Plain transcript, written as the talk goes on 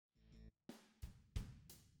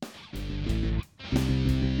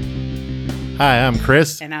Hi, I'm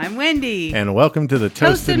Chris. And I'm Wendy. And welcome to the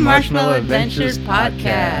Toasted Marshmallow Adventures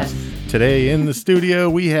podcast. Today in the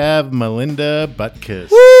studio, we have Melinda Butkus.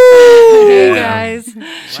 Hey, guys.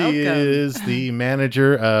 She is the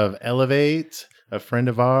manager of Elevate, a friend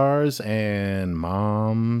of ours, and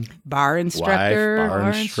mom, Bar instructor. wife,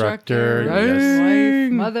 bar instructor. Yes.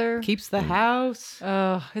 Wife, mother. Keeps the house.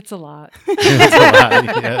 Oh, it's a lot. It's a lot,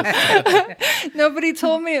 yes. Nobody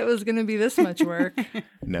told me it was going to be this much work.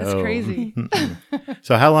 No. It's crazy.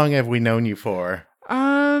 So how long have we known you for?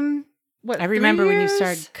 What? I remember 3 when you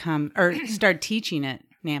years? started teaching at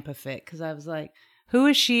Nampa Fit, because I was like, who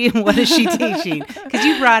is she and what is she teaching? Because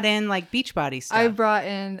you brought in like Beachbody stuff. I brought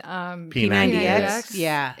in P90X.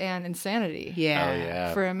 Yeah. and Insanity. Yeah. Oh,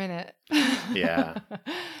 yeah. For a minute. Yeah.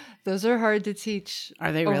 Those are hard to teach.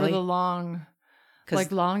 Are they over really? the long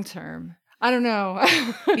term. I don't know.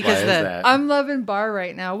 Why Because is the that? I'm loving bar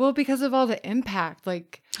right now. Well, because of all the impact.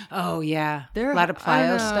 Like oh yeah, they're a lot of I don't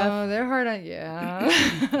plyo know, stuff. They're hard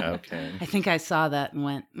on Okay. I think I saw that and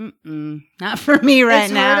went, not for me right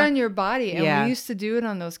it's now. hard on your body, and Yeah. we used to do it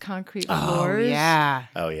on those concrete oh floors. yeah,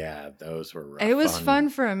 Oh, yeah. Those were rough. It was fun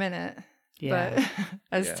for a minute, yeah. but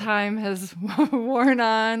as Yeah. time has worn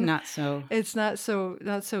on, Not so. it's not so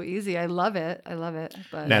easy. I love it.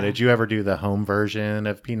 But Now, did you ever do the home version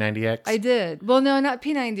of P90X? I did. Well, no, not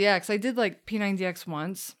P90X. I did like P90X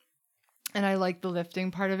once, and I liked the lifting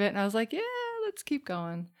part of it, and I was like, yeah, let's keep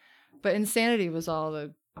going. But Insanity was all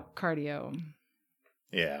the cardio,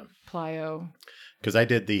 Yeah. plyo. Because I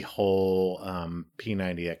did the whole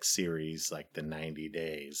P90X series, like the 90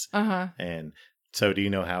 days. And so do you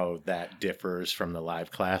know how that differs from the live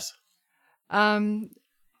class?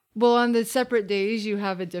 Well, on the separate days, you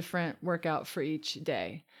have a different workout for each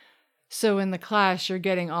day. So in the class, you're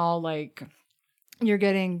getting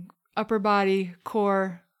upper body,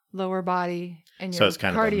 core, lower body, and your So it's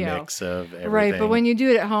kind cardio. of a mix of everything. Right, but when you do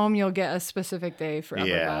it at home, you'll get a specific day for upper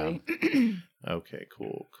Yeah. body. Okay,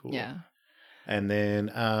 cool. Yeah, And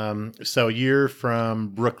then, so you're from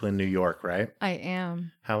Brooklyn, New York, right? I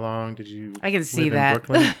am. How long did you I can see live in that.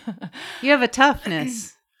 Brooklyn? You have a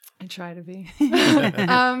toughness. I try to be.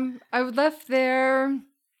 I left there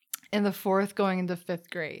in the 4th going into 5th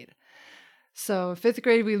grade. So 5th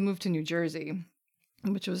grade, we moved to New Jersey,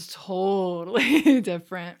 which was totally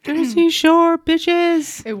different. Jersey Shore,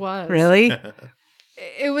 bitches. It was. Really?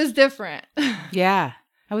 It was different. Yeah,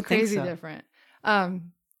 I would Crazy think so. different.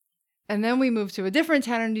 And then we moved to a different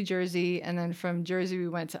town in New Jersey. And then from Jersey, we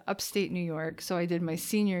went to upstate New York. So I did my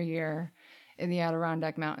senior year in the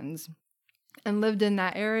Adirondack Mountains and lived in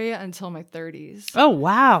that area until my 30s. Oh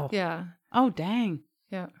wow. Yeah. Oh dang.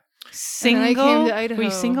 Yeah. Single. And then I came to Idaho. Were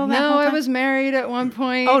you single that No, whole I time? was married at one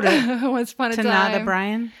point. Oh, to once upon a time. Nada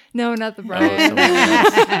Brian. No, not the someone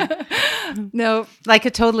Brian. No. Like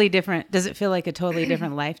a totally different. Does it feel like a totally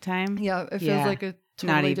different lifetime? Yeah, it feels Yeah. like a Not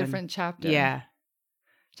totally even. different chapter. Yeah.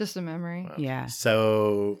 Just a memory. Yeah.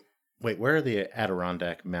 So, wait, where are the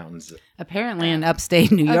Adirondack Mountains? Apparently in upstate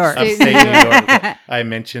New York. Upstate Upstate New New York. I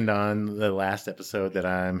mentioned on the last episode that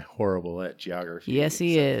I'm horrible at geography. Yes,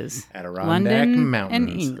 he is. Adirondack London and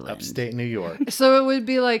Mountains, England. upstate New York. So it would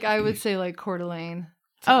be like, I would say like Coeur d'Alene.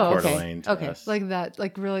 Oh, Coeur okay. d'Alene to Okay. us. Like that,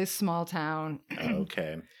 like really small town.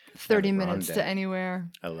 Okay. 30 minutes to Adirondack. anywhere.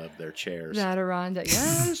 I love their chairs. The Adirondack.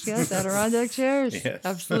 Yes, Adirondack chairs. Yes.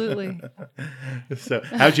 Absolutely. So,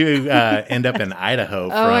 how'd you end up in Idaho?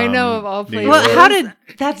 Oh, I from know, of all New places. York? Well, how did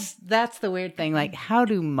that's the weird thing. Like, how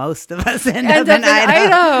do most of us end And up in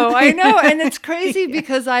Idaho? I know, and it's crazy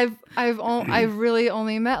because I've really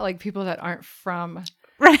only met like people that aren't from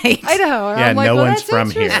Right. Idaho. And Yeah, I'm like, no well, one's that's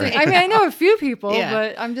from here. interesting. I mean, I know a few people, Yeah.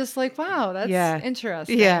 but I'm just like, wow, that's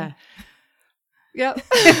interesting. Yeah. Yep.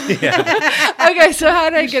 Yeah. Okay, so how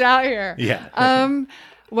did I get out here? Yeah.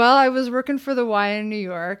 Well, I was working for the Y in New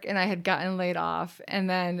York, and I had gotten laid off. And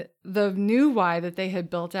then the new Y that they had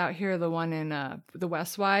built out here, the one in the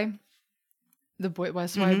West Y,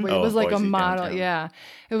 West Y, Mhm. it Oh, was like a Boise model. downtown. Yeah,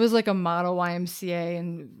 it was like a model YMCA,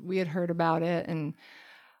 and we had heard about it, and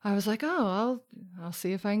I was like, oh, I'll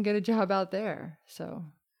see if I can get a job out there. So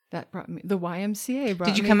that brought me the YMCA.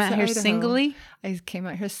 Did you come out here singly? I came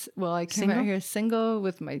out here. Well, I came Single? out here single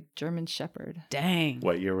with my German Shepherd. Dang.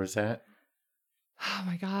 What year was that? Oh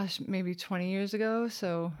my gosh, maybe 20 years ago.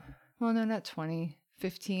 So, well, no, not 20,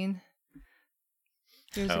 15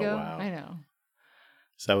 years Oh, ago. wow. I know.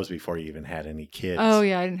 So that was before you even had any kids. Oh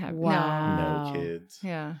yeah, I didn't have Wow. No kids. No.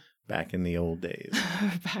 Yeah. Back in the old days.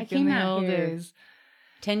 Back came in the out old here days.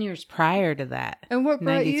 10 years prior to that. And what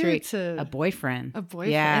brought you 93. to A boyfriend. a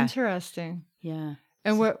boyfriend? Yeah. Interesting. Yeah.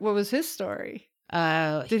 And what was his story?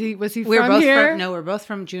 Was he we were from both here? No, we're both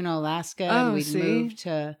from Juneau, Alaska. Oh,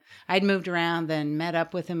 and I'd moved around, then met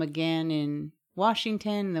up with him again in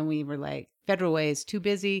Washington. Then we were like, Federal Way is too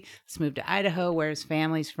busy. Let's move to Idaho, where his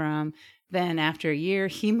family's from. Then after a year,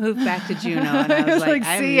 he moved back to Juneau, and I was like,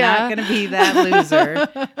 I'm not going to be that loser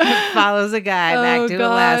that follows a guy back to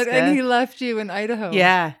Alaska. And he left you in Idaho.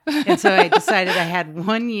 Yeah. And so I decided I had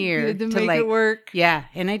 1 year You had to to make like it work. Yeah,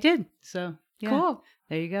 and I did. So yeah, Cool.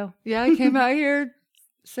 there you go. Yeah, I came out here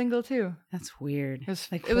single too. That's weird. It was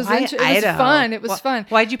Like, it was why Idaho? Fun. It was fun.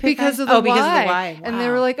 Why'd you pick because that? of the because Y. of the Y. And they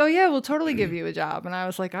Wow. were like, "Oh yeah, we'll totally give you a job." And I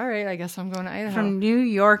was like, "All right, I guess I'm going to Idaho." From New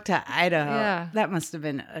York to Idaho. Yeah. That must have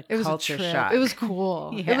been a it was culture a trip. shock. It was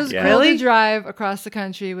cool. Yeah. It was Yeah. cool Really? to drive across the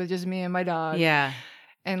country with just me and my dog. Yeah.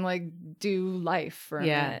 And like do life for a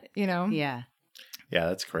minute, you know? Yeah. Yeah,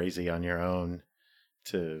 that's crazy on your own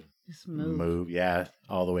to Just move. move. Yeah,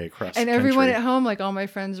 all the way across. And the everyone country. at home, like all my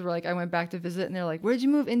friends were like, I went back to visit and they're like, "Where'd you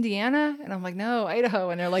move? Indiana?" And I'm like, "No, Idaho."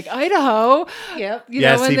 And they're like, "Idaho?" Yep. You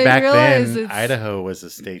yeah, know, when see, they back realize then, it's Idaho was a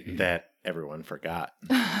state that everyone forgot.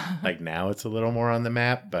 Like now, it's a little more on the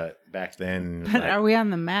map, but back then, But like, are we on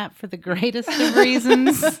the map for the greatest of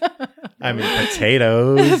reasons? I mean,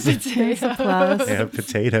 potatoes. There's a plus. Yeah,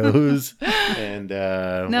 potatoes. And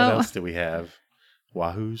No. what else do we have?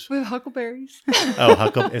 Wahoos. with huckleberries.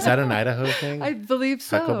 Oh, is that an Idaho thing? I believe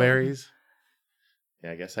so. Huckleberries?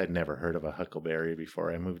 Yeah, I guess I'd never heard of a huckleberry before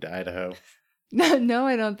I moved to Idaho. No,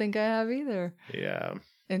 I don't think I have either. Yeah.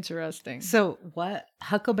 Interesting. So what?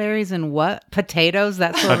 Huckleberries and what? Potatoes?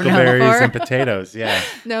 That's what we're known Huckleberries for? and potatoes, yeah.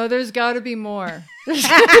 No, there's got to be more. there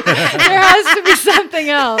has to be something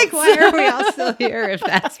else. Like, why are we all still here if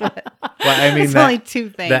that's what? Well, I mean, It's only two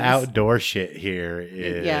things. the outdoor shit here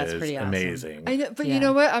is Yeah, it's pretty awesome. amazing. I know, but Yeah. you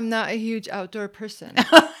know what? I'm not a huge outdoor person.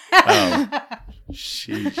 Oh,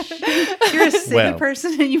 sheesh. You're a city Well.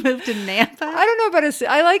 person and you moved to Nampa? I don't know about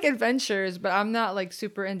I like adventures, but I'm not like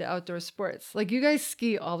super into outdoor sports. Like you guys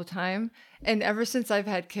ski all the time, and ever since I've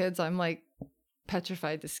had kids, I'm like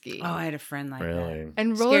petrified to ski. Oh, I had a friend like Really? that.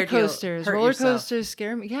 And Scared roller you'll coasters. hurt Roller yourself. coasters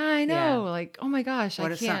scare me. Yeah, I know. Yeah. Like, oh my gosh,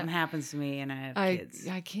 What I if something can't. happens to me and I have I kids?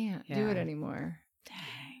 can't do Yeah. it anymore.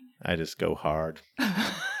 Dang. I just go hard.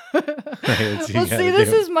 Well, You see, gotta this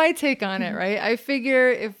do. is my take on it, right? I figure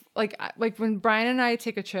if like when Brian and I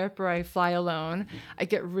take a trip or I fly alone, I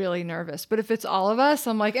get really nervous. But if it's all of us,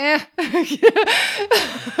 I'm like, eh. At least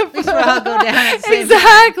we'll all go down at the same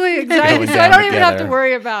Exactly. Going So I down don't even have to together.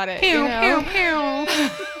 worry about it. Pew, you know? pew,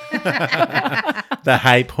 pew. The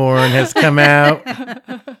hype horn has come out.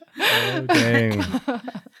 Oh, dang.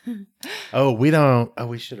 Oh,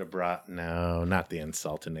 we should have brought, no, not the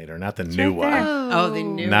Insultinator, not the new right there. one. Oh, the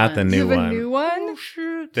new Not the one. new You have one. a new one?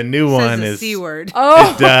 The new Says one the is. C word.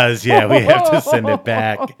 Oh, It does, yeah. We have to send it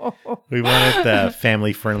back. We wanted the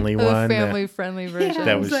family-friendly the one. family-friendly version. that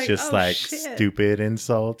I was was like, just oh, like shit. stupid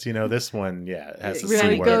insults. You know, this one, yeah, it has a C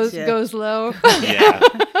really word. goes low. Yeah.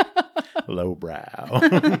 Lowbrow.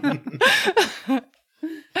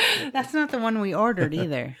 That's not the one we ordered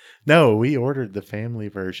either. No, we ordered the family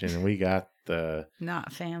version and we got the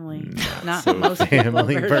Not family. not Not so most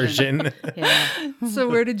family people version. Yeah. So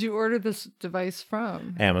where did you order this device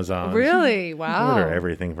from? Amazon. Really? Wow. Order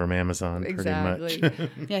everything from Amazon Exactly. pretty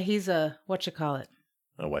much. Yeah, he's a What you call it?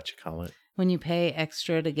 when you pay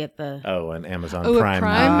extra to get the Oh, an Amazon Oh, Prime. a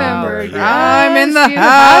Prime member. Yeah. Yes, I'm in the you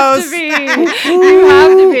house. Have to be. You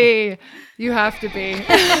have to be. You have to be.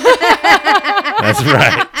 That's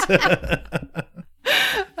right.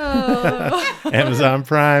 Oh. Amazon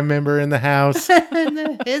Prime member in the house.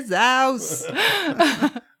 his house.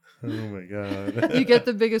 Oh my god. You get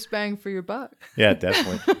the biggest bang for your buck. Yeah,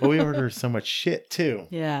 definitely. Well, we order so much shit too.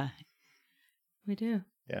 Yeah, we do.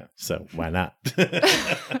 Yeah, so why not?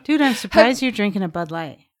 Dude, I'm surprised you're drinking a Bud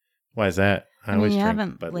Light. Why is that? I mean, always you drink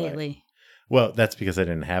haven't Bud Light. lately. Well, that's because I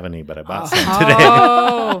didn't have any, but I bought Oh. some today.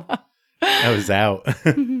 Oh. I was out.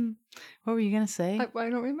 What were you gonna say? I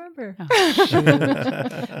don't remember. Oh,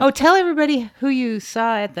 shoot. Oh, tell everybody who you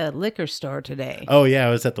saw at the liquor store today. Oh yeah,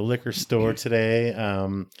 I was at the liquor store today.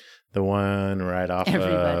 The one right off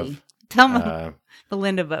Everybody. of Tell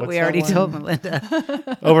Melinda, but what's we that already one? told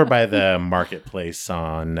Melinda. over by the marketplace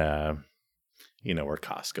on where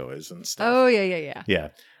Costco is and stuff. Oh, yeah. Yeah.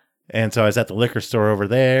 And so I was at the liquor store over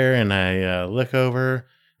there and I look over.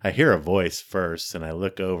 I hear a voice first and I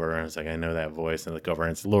look over and I was like, I know that voice. And I look over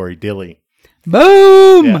and it's Lori Dilly.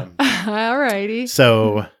 Boom! Yeah. All righty.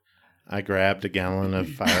 So I grabbed a gallon of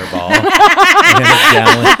Fireball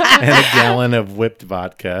and a gallon of whipped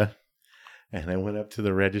vodka. And I went up to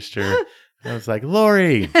the register. I was like,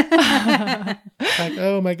 Lori. Like,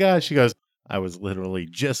 oh my gosh. She goes, I was literally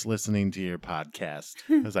just listening to your podcast.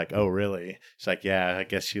 I was like, oh, really? She's like, yeah, I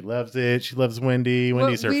guess she loves it. She loves Wendy.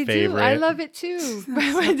 Wendy's her we favorite. Do. I love it too.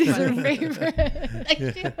 Wendy's her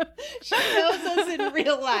favorite. She knows us in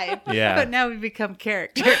real life. Yeah. But now we become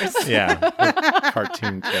characters. Yeah. We're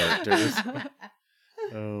cartoon characters.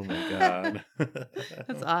 Oh, my God.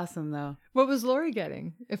 That's awesome, though. What was Lori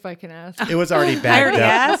getting, if I can ask? It was already I bagged already up.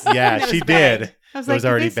 asked. Yeah, It was she bagged. did. I was It like, was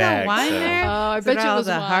already did they sell bagged, wine so- there? I Is bet it you it all was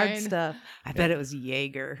the hard wine. stuff. I bet it was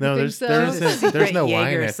Jaeger. No, think so? there's no wine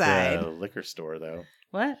Jaeger at side. the liquor store, though.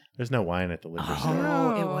 What? There's no wine at the liquor store.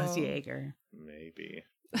 Oh, it was Oh. Jaeger. Maybe.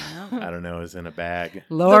 No. I don't know. It was in a bag.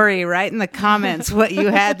 Lori, write in the comments what you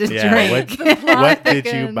had to Yeah, drink. What did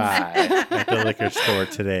you thickens. buy at the liquor store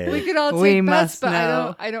today? We could all take We bets, must but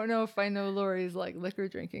know. I don't know if I know Lori's like liquor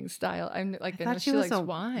drinking style. I'm like, I I know thought she she was likes a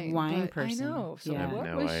wine. wine but person. I know. So Yeah. I have what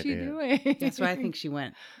no was she idea. doing? That's why I think she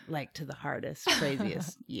went like to the hardest,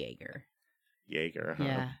 craziest Jaeger. Jaeger, huh?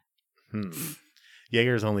 Yeah.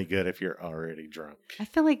 Jaeger's only good if you're already drunk. I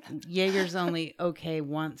feel like Jaeger's only okay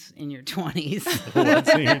once in your 20s. Once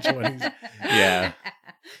in your 20s. Yeah.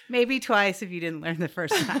 Maybe twice if you didn't learn the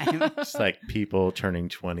first time. It's like people turning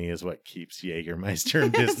 20 is what keeps Jägermeister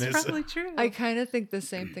in business. It's probably true. I kind of think the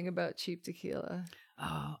same thing about cheap tequila.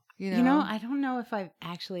 oh, You know, you know, I don't know if I've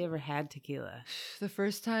actually ever had tequila. the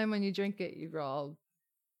first time when you drink it, you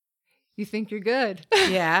think you're good.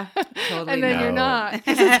 Yeah, totally. And then No. you're not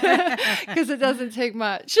because it doesn't take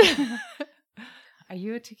much. Are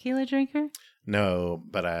you a tequila drinker? No,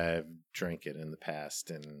 but I've drank it in the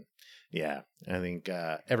past. And yeah, I think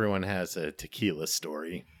everyone has a tequila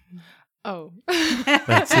story. Oh.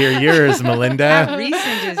 Let's hear yours, Melinda. How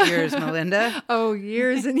recent is yours, Melinda? Oh,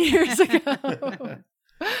 years and years ago.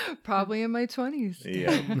 Probably in my 20s.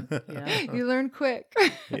 Yeah. Yeah. You learn quick.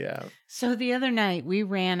 Yeah. So the other night I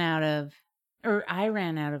ran out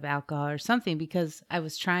of alcohol or something because I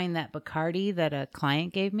was trying that Bacardi that a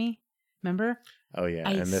client gave me. Remember? Oh, yeah.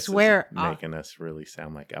 I and this swear is off- making us really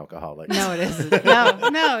sound like alcoholics. No, it isn't.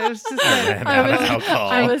 No, it was just I that ran out of was- alcohol.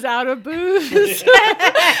 I was out of booze.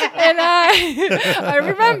 And I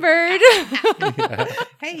remembered.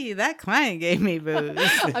 hey, that client gave me booze.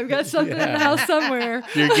 I've got something in Yeah. the house somewhere.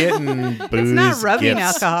 You're getting booze. It's not rubbing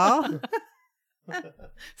gifts. alcohol.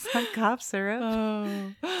 Some cough syrup.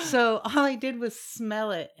 Oh. So all I did was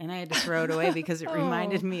smell it, and I had to throw it away because it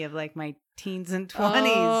reminded Oh. me of like my teens and 20s.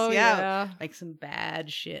 Oh, yeah. Like some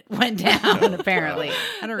bad shit went down, apparently.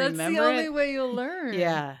 I don't That's remember the only it. way you'll learn.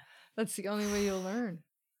 Yeah. That's the only way you'll learn.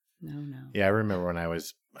 No. Yeah, I remember when I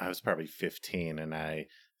was probably 15 and I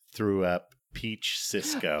threw up peach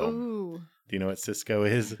Cisco. Ooh. Do you know what Cisco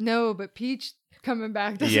is? No, but peach coming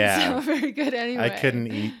back doesn't Yeah. sound very good anyway. I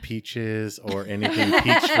couldn't eat peaches or anything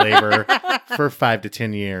peach flavor for 5 to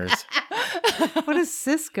 10 years. What is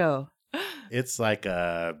Cisco? It's like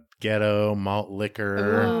a ghetto malt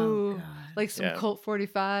liquor. Ooh. God. Like some Yeah. Colt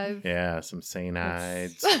 45. Yeah, some St.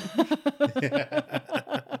 Ides.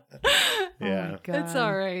 Yeah. Oh, It's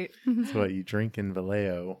all right. That's what you drink in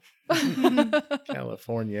Vallejo,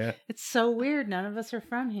 California. It's so weird. None of us are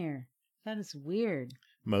from here. That is weird.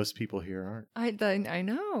 Most people here aren't. I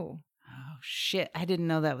know. Oh, shit. I didn't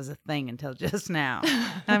know that was a thing until just now.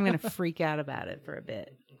 I'm going to freak out about it for a bit.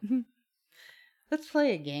 Let's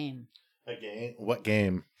play a game. A game? What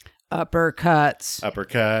game? Uppercuts.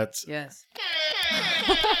 Uppercuts. Yes.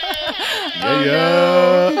 Oh,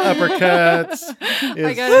 Yeah, no. uppercuts. I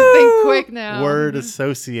is gotta think quick now. word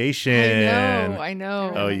association. I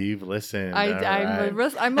know. Oh, you've listened. All I'm right.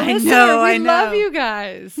 I'm a I listener. know, We I love know. you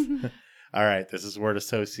guys. All right, this is word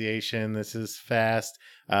association. This is fast.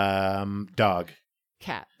 Dog,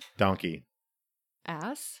 Cat. donkey,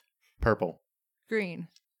 Ass. purple, Green.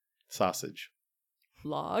 sausage,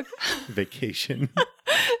 Log. vacation,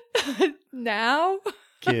 Now.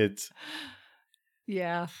 kids,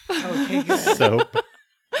 Yeah. Okay, good. soap.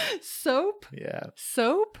 Soap. Yeah,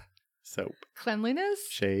 Soap. soap, Cleanliness.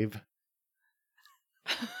 shave,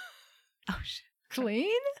 Oh, shit.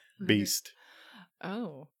 Clean. beast.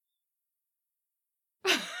 Oh.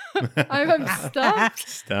 I'm stumped.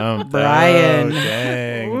 Stumped. Brian. Oh,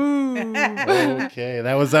 dang. Ooh. Okay,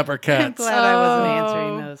 that was I'm uppercuts. glad I wasn't Oh.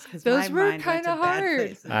 answering those because Those my were mind went to kinda bad hard.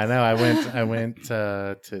 places. I know. I went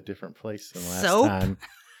to a different place than last Soap? time.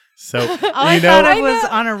 Soap. Oh, I you thought know, I was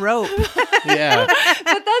on a rope. yeah.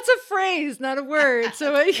 But that's a phrase, not a word.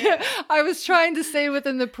 So I was trying to stay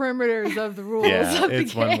within the perimeters of the rules Yeah, of the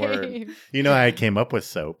it's game. one word. You know how I came up with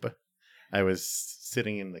soap? I was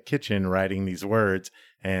sitting in the kitchen writing these words,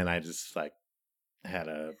 and I just like had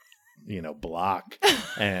a block,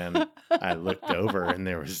 and I looked over, and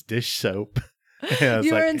there was dish soap. Yeah, it's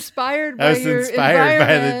You were like, inspired I by was your inspired by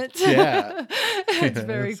the- environment. yeah. It's Yeah,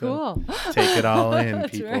 very so cool. take it all in,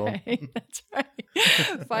 That's people. Right. That's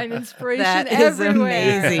right. Find inspiration That is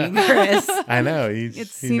everywhere. amazing, Chris. I know. It You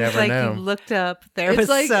seems never like know. you looked up, there It's was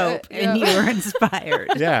like, soap, and yeah. you were inspired.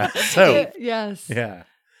 Yeah. So, Yes. yeah.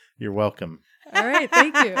 You're welcome. All right.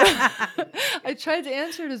 Thank you. I tried to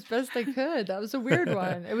answer it as best I could. That was a weird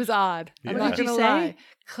one. It was odd. I'm Yeah. not What did going you to say? lie.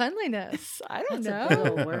 Cleanliness. I don't That's a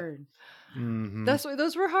know. real word. Mhm. That's why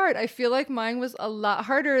those were hard. I feel like mine was a lot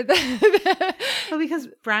harder than. Well, because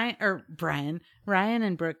Ryan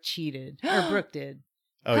and Brooke cheated, or Brooke did.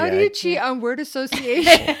 Oh, How yeah. do you cheat on word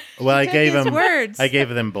association? Well, I Took gave his them words. I gave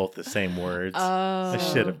them both the same words. Oh, I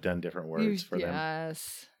should have done different words for them.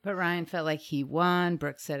 Yes. But Ryan felt like he won.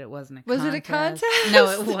 Brooke said it wasn't a Was contest. it a contest? No,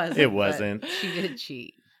 it wasn't. It but wasn't. She did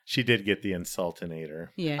cheat. She did get the insultinator.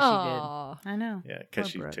 Yeah, she Oh, did. I know. Yeah, because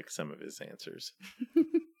Poor she Brooke. took some of his answers.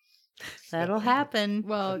 That'll happen.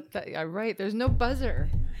 well, yeah, right. There's no buzzer.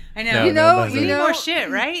 I know. No, You no know, buzzer. we you need know, more shit,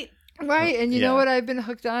 right? right? And you Yeah. know what I've been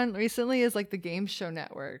hooked on recently is like the Game Show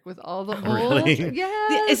Network with all the old. Really?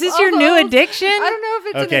 Yes, Is this all your the new old- addiction? I don't know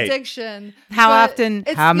if it's Okay. an addiction. How but often?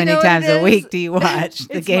 it's- How you many know what times it a week is? do you watch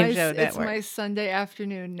the It's Game my- Show It's Network? my Sunday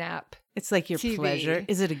afternoon nap. It's like your TV. pleasure.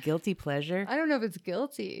 Is it a guilty pleasure? I don't know if it's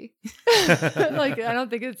guilty. Like I don't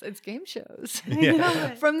think it's game shows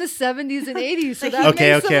Yeah. from the 70s and 80s. So Like, that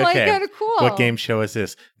Okay, makes okay, them like okay. kind of cool. What game show is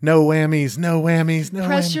this? No whammies, no whammies, no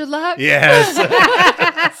Press whammies. your luck. Yes.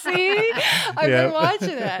 See, I've Yep. been watching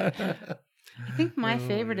it. I think my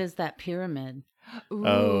favorite is that pyramid. Ooh,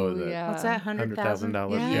 Oh, the- yeah. What's that? $100,000?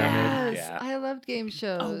 $100,000 Yes, pyramid. Yeah. I loved game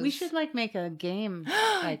shows. Oh, we should like make a game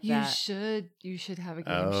like you that. should. You should have a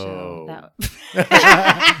game Oh. show. That-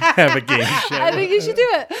 Have a game show. I think you should do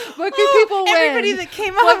it. What could people win? Everybody that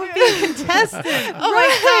came up would be a contestant. Oh right,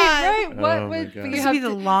 my god! Right. What Oh my would God. but you This have would be the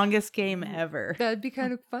to, longest game ever. That'd be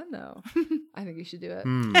kind of fun though. I think you should do it.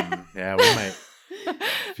 Yeah, we might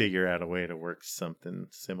figure out a way to work something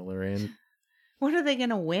similar in. What are they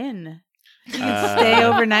gonna win? Uh, Stay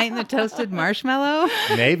overnight in the toasted marshmallow?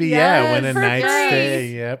 Maybe, yeah, win a Yes, night for stay.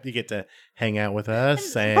 free. Yep, you get to hang out with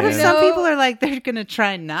us. What if And some No. people are like they're gonna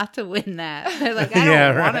try not to win that? They're like, I don't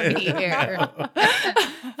Yeah, want right. to be here.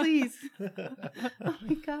 Please. Oh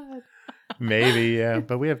my god. Maybe, yeah,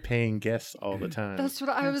 but we have paying guests all the time. That's what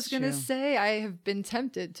I was That's gonna true. say. I have been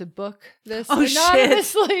tempted to book this Oh, shit.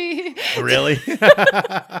 anonymously. Really?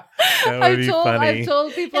 That would be funny. I've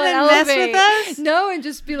told people And at then mess Elevate, with us? no, and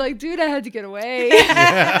just be like, dude, I had to get away.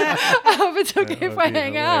 I hope it's okay That if would I be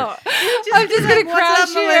hang hilarious. out. I'm just gonna like, "What's crash up,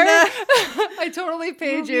 here. Melinda?" I totally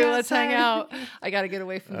paid We'll be you. Let's hang outside. out. I gotta get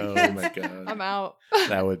away from the Oh kids. my God. I'm out.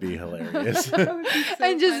 That would be hilarious.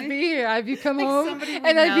 And just be here. I'd be come Like home somebody we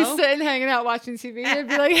and I'd be know. sitting hanging out watching TV. I'd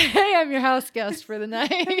be like, hey, I'm your house guest for the night.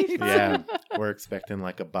 Yeah, we're expecting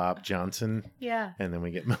like a Bob Johnson, Yeah. and then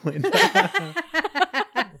we get Melinda.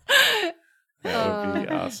 That would be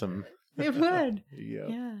Uh, awesome. It would. Yep.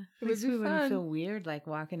 Yeah. It would Least be we wouldn't fun. feel weird like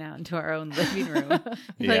walking out into our own living room.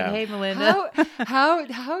 Yeah. Like, hey Melinda.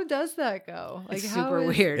 How does that go? Like It's how super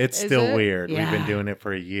is- weird. It's Is still it? weird. We've been Yeah. doing it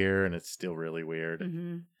for a year, and it's still really weird.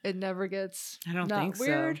 hmm It never gets. I don't not think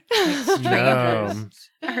weird. so. Like No. strangers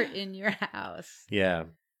are in your house. Yeah.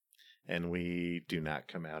 And we do not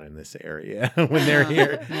come out in this area when they're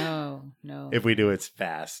here. No. If we do, it's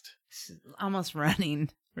fast. It's almost running,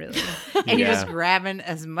 really. And you're just Yeah. grabbing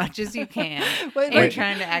as much as you can. Wait, And you're Wait.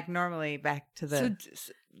 trying to act normally back to the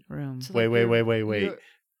room. so Wait, like wait, you're- wait.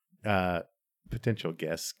 you're- Potential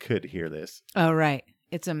guests could hear this. Oh, right.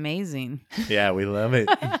 It's amazing. Yeah, we love it.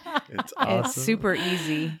 It's awesome. It's super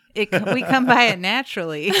easy. We come by it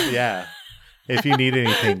naturally. Yeah. If you need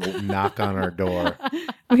anything, knock on our door.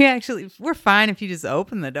 We're fine if you just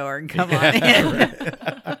open the door and come on in.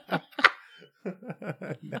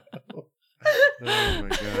 Right. No. Oh my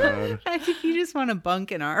God. If you just want to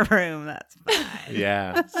bunk in our room, that's fine.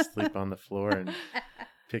 Yeah. Sleep on the floor and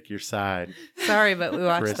pick your side. Sorry, but we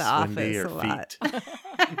watch Chris, The Office Wendy, a or lot.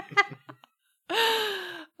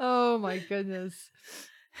 Oh my goodness.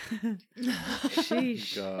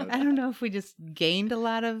 Sheesh. God. I don't know if we just gained a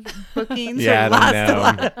lot of bookings Yeah, I or don't lost know. a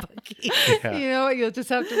lot of bookings. Yeah. You know what? You'll just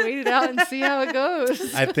have to wait it out and see how it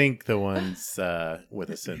goes. I think the ones with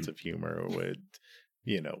a sense of humor would,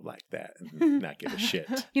 like that and not give a shit.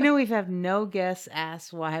 You know, we've had no guests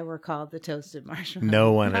ask why we're called the Toasted Marshmallow.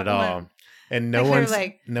 No one at Not one. all. And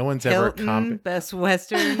Like they're no one's ever Hilton, Best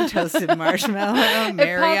Western, Toasted Marshmallow,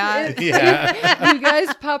 Marriott. It- Yeah. You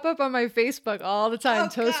guys pop up on my Facebook all the time. Oh,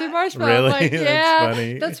 Toasted God. marshmallow. Really? I'm like, That's yeah.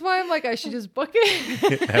 funny. That's why I'm like, I should just book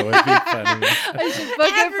it. That would be funny. I should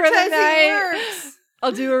book it for the Advertising night. works.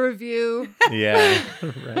 I'll do a review. Yeah.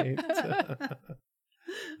 Right.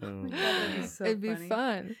 Oh, That'd be so It'd be funny.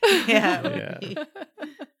 fun. Yeah. it Yeah. would be.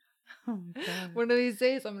 Oh my God. One of these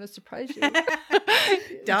days, I'm going to surprise you.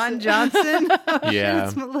 Don Johnson. Oh, shit, Yeah.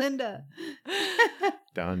 it's Melinda.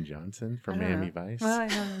 Don Johnson from I don't Miami know. Vice. Well, I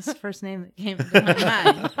know that's the first name that came into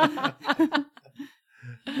my mind.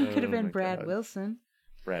 Could have Oh been my Brad God. Wilson.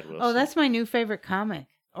 Brad Wilson. Oh, that's my new favorite comic.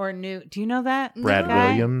 Or new. Do you know that? Brad guy?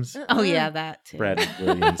 Williams. Oh yeah, that too. Brad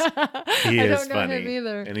Williams. He I is don't know funny. him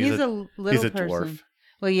either. And He's a little he's a person. dwarf.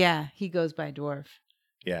 Well, yeah, he goes by dwarf.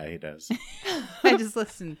 Yeah, he does. I just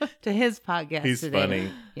listened to his podcast He's today.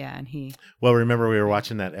 funny. Yeah, and he Well, remember we were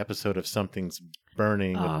watching that episode of Something's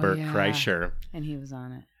Burning with Oh, Bert yeah. Kreischer. was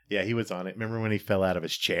on it. Yeah, he was on it. Remember when he fell out of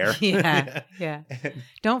his chair? Yeah, yeah.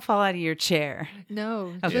 Don't fall out of your chair. No,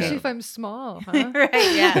 Okay. especially if I'm small, huh? Right,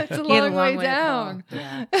 yeah. It's a He had a long, long way way to down. fall.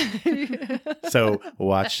 Yeah. So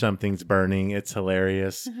watch Something's Burning. It's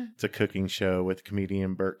hilarious. Mm-hmm. It's a cooking show with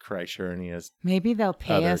comedian Bert Kreischer, and he has Maybe they'll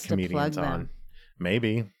pay other us to plug comedians them. on.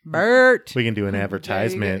 Maybe. Bert. We can do an There you go.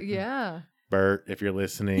 advertisement. Yeah. Bert, if you're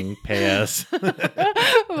listening, pay us.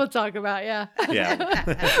 We'll talk about, Yeah.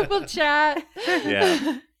 we'll chat.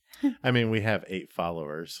 Yeah. I mean, we have 8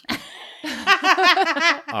 followers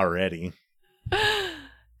already.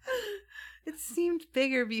 It seemed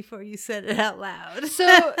bigger before you said it out loud.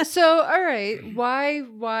 So all right,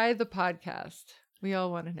 why the podcast? We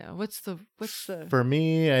all want to know. What's the For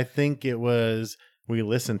me, I think it was we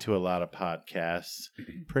listen to a lot of podcasts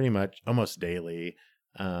pretty much almost daily.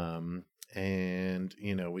 And,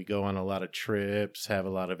 we go on a lot of trips, have a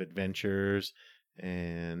lot of adventures.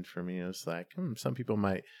 And for me, it's like, some people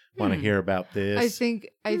might want to hear about this. I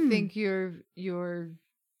think your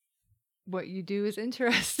what you do is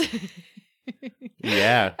interesting.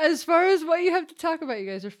 Yeah. As far as what you have to talk about, you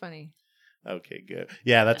guys are funny. Okay, good.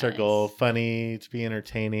 Yeah, that's our Nice. goal. Funny, to be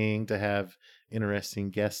entertaining, to have interesting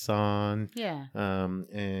guests on. Yeah.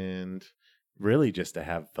 And really just to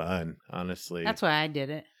have fun, honestly. That's why I did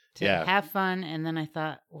it. To Yeah. have fun. And then I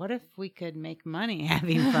thought, what if we could make money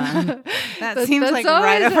having fun? That seems that's like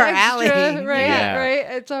right always up our extra, alley. right? Yeah. Right.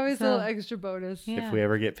 It's always a So- little extra bonus. Yeah. If we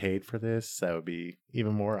ever get paid for this, that would be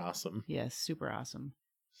even more awesome. Yes, super awesome.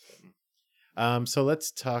 So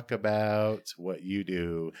let's talk about what you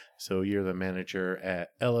do. So you're the manager at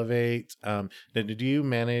Elevate. Now, did you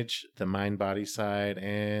manage the mind body side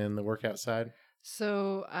and the workout side?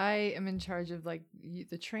 So I am in charge of like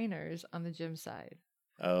the trainers on the gym side.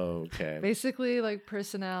 Okay. Basically, like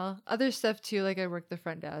personnel, other stuff too. Like I work the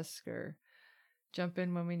front desk or jump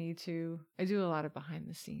in when we need to. I do a lot of behind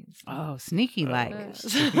the scenes. Oh, sneaky like.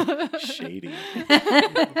 Shady.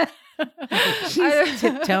 She's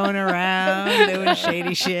tiptoeing around, doing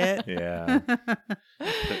shady shit. Yeah.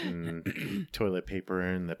 Putting toilet paper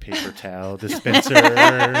in the paper towel dispenser.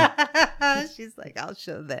 She's like, I'll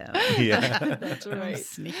show them. Yeah. That's I'm right.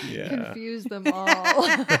 sneaky. Yeah. Confuse them all.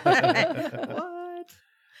 What?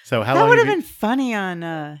 So how That long would have you- been funny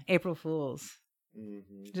on April Fools,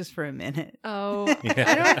 Mhm. just for a minute. Oh,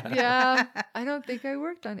 Yeah. I don't think I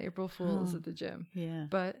worked on April Fools Oh. at the gym, Yeah.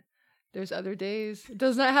 but there's other days. It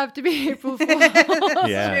does not have to be April Fools.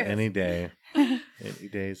 Yeah, True. any day. Any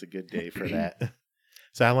day is a good day for that.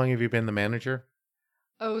 So how long have you been the manager?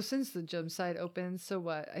 Oh, since the gym side opened, so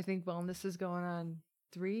what? I think wellness is going on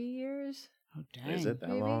 3 years. Oh, dang. Is it that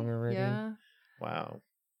Maybe? long already? Yeah. Wow.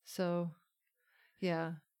 So,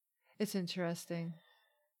 yeah, it's interesting.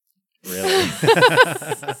 Really?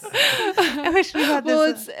 I wish we had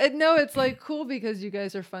Well, this. it's like cool because you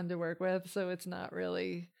guys are fun to work with. So it's not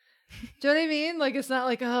really. Do you know what I mean? Like it's not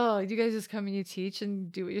like, oh, you guys just come and you teach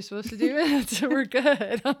and do what you're supposed to do. So we're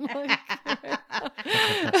good. I'm like,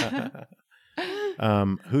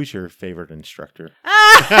 Who's your favorite instructor?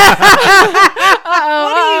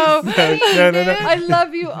 oh, What are you No, no, no. I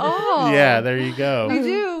love you all. Yeah, there you go. We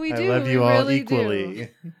do. We do. I love we you all really equally.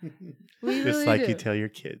 Do. We Just really like do. you tell your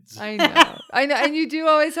kids. I know. I know. And you do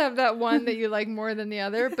always have that one that you like more than the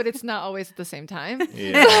other, but it's not always at the same time.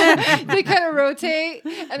 Yeah. They kind of rotate,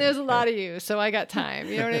 and there's a lot of you, so I got time.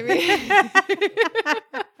 You know what I mean?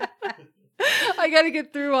 I got to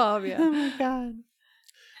get through all of you. Oh my god.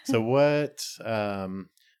 So what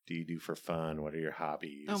do you do for fun? What are your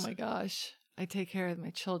hobbies? Oh my gosh. I take care of my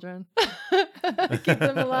children. I keep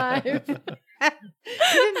them alive. I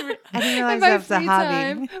didn't In realize my that was a free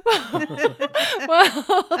hobby. time.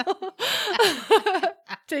 Well,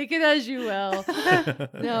 take it as you will.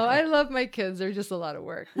 No, I love my kids. They're just a lot of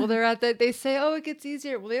work. Well, they're at that. They say, "Oh, it gets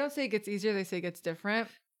easier." Well, they don't say it gets easier. They say it gets different.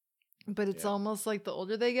 But it's Yeah. almost like the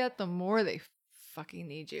older they get, the more they fucking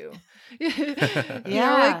need you.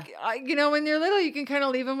 Yeah. When you're little, you can kind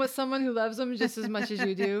of leave them with someone who loves them just as much as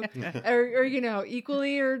you do, or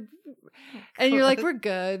equally, and you're like, we're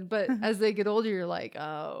good. But as they get older, you're like,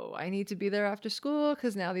 oh, I need to be there after school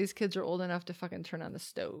because now these kids are old enough to fucking turn on the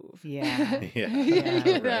stove. Yeah.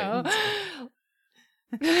 You know?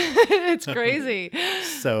 It's crazy.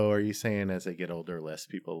 So are you saying as they get older, less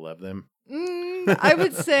people love them? I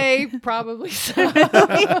would say probably so.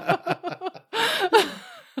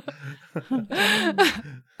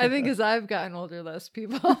 I think as I've gotten older, less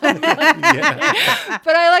people. Yeah.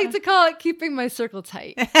 But I like to call it keeping my circle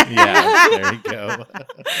tight. Yeah, there you go.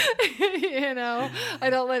 I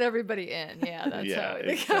don't let everybody in. Yeah, that's how it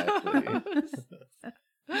exactly. goes.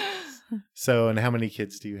 So, and how many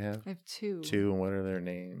kids do you have? I have two. Two, and what are their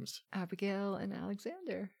names? Abigail and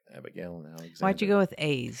Alexander. Abigail and Alexander. Why'd you go with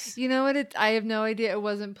A's? You know what? I have no idea. It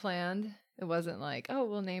wasn't planned. It wasn't like, oh,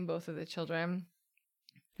 we'll name both of the children.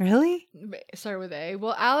 Really? Start with A.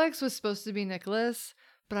 Well, Alex was supposed to be Nicholas,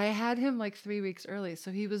 but I had him like 3 weeks early.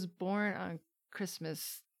 So he was born on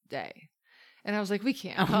Christmas Day. And I was like, we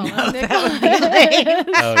can't call him Nicholas.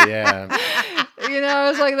 Oh, yeah. I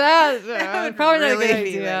was like, that probably not a good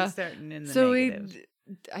idea. Starting in the So negative.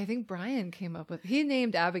 I think Brian came up with, he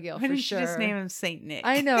named Abigail Why for didn't sure. you just name him Saint Nick?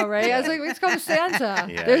 I know, right? I was like, let's call him Santa.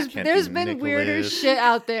 Yeah, can't there's do been weirder Nicholas. shit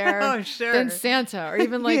out there Oh, sure. than Santa, or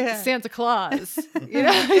even like Yeah. Santa Claus.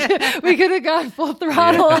 We could have gone full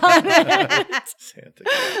throttle on it. Santa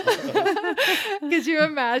Claus. Could you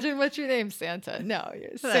imagine what's your name, Santa? No,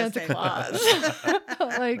 you're Santa Santa Claus.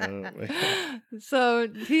 Like, Oh, man. so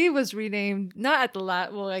he was renamed, not at the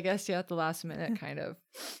last, well, I guess, at the last minute, kind of.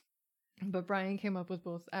 But Brian came up with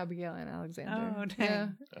both Abigail and Alexander. Oh, dang. Yeah.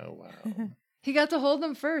 Oh, wow. He got to hold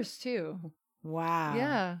them first, too. Wow.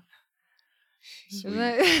 Yeah.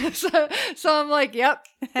 Sweet. So I'm like, yep.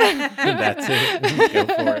 That's it. Go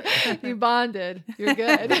for it. You bonded. You're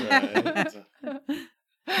good. Right.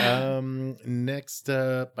 Next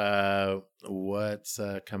up, what's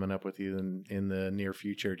coming up with you in the near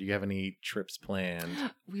future? Do you have any trips planned?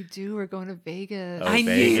 We do. We're going to Vegas. Oh, I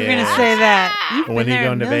knew you were going to Vegas. say that. You've When been are you there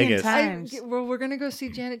going to a million Vegas? times. We're going to go see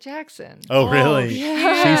Janet Jackson. Oh, really?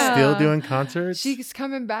 yeah. She's still doing concerts? She's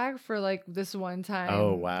coming back for like this one time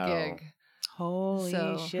Oh, wow. gig. Holy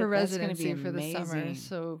So shit. her that's gonna residency be for the summer. amazing.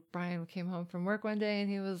 So Brian came home from work one day and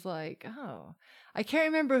he was like, oh, I can't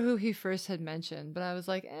remember who he first had mentioned, but I was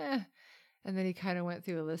like, eh. And then he kind of went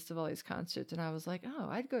through a list of all these concerts, and I was like, oh,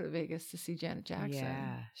 I'd go to Vegas to see Janet Jackson.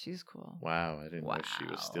 Yeah. She's cool. Wow, I didn't know she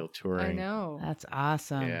was Wow. still touring. I know. That's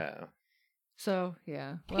awesome. Yeah. So,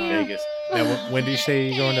 yeah. Vegas. Now, when do you say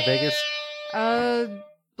you're going to Vegas?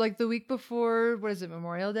 Like the week before, what is it,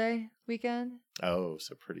 Memorial Day weekend? Oh,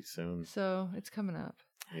 so pretty soon. So it's coming up.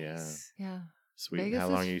 Yeah. Nice. Yeah. Sweet. Vegas How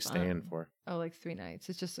long is are you staying fun. for? Oh, like 3 nights.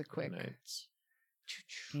 It's just a quick. 3 nights.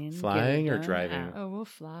 And Flying get it or done driving? out. Oh, we'll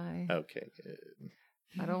fly. Okay, good.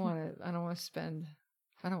 I don't want to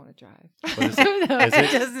drive. What is it? No, Is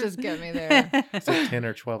it- just get me there. Is it 10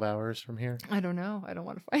 or 12 hours from here? I don't know. I don't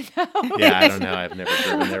want to find out. Yeah, I don't know. I've never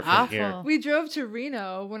driven there from here. Awful. We drove to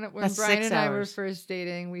Reno when That's Brian 6 and I were hours. first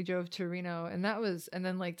dating. We drove to Reno, and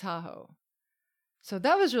then Lake Tahoe. So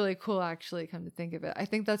that was really cool, actually. Come to think of it, I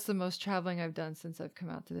think that's the most traveling I've done since I've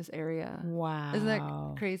come out to this area. Wow. Isn't that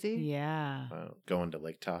crazy? Yeah. Wow. Going to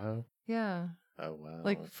Lake Tahoe? Yeah. Oh, wow.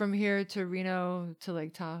 Like from here to Reno to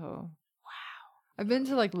Lake Tahoe. I've been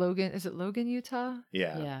to like Logan. Is it Logan, Utah?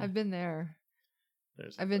 yeah. Yeah. I've been there.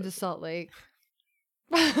 There's I've been to the- Salt Lake.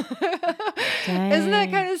 Dang. Isn't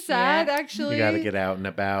that kind of sad, Yeah. actually? You got to get out and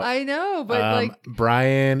about. I know, but like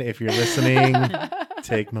Brian, if you're listening,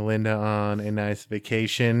 take Melinda on a nice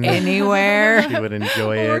vacation. Anywhere. She would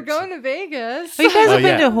enjoy Well, it. we're going to Vegas. You guys Oh, have been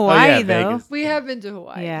yeah. to Oh, Hawaii, yeah, though. Vegas. We have been to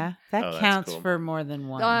Hawaii. Yeah. That Oh, that's counts cool. for more than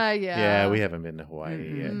one. Yeah. Yeah, we haven't been to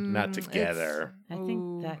Hawaii yet. Mm-mm. Not It's- together. I think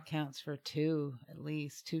Ooh. that counts for 2, at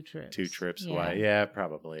least 2 trips. 2 trips Yeah. Hawaii. Yeah,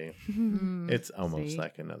 probably. Mm, It's almost See?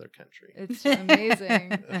 like another country. it's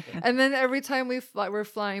amazing. And then every time we're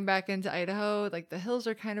flying back into Idaho, like the hills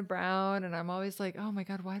are kind of brown, and I'm always like, oh my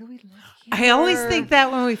god, why do we live here? I always think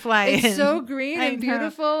that when we fly in. It's so green I and know.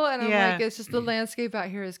 beautiful, and I'm Yeah. like, it's just the landscape out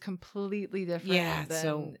here is completely different. Yeah, than,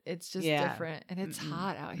 so- it's just yeah. different, and it's Mm-mm.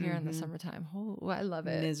 hot out here in the Mhm. summertime. Oh, I love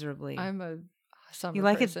it. miserably. I'm a summer. You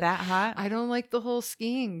like person. it that hot? I don't like the whole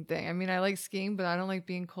skiing thing. I mean, I like skiing, but I don't like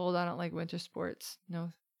being cold. I don't like winter sports.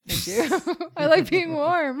 No, thank you. I like being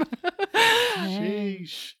warm.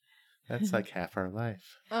 Sheesh. That's like half our life.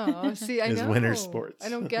 Oh, see, I Is know. winter sports. I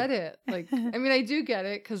don't get it. Like, I mean, I do get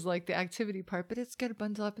it because like the activity part, but it's got to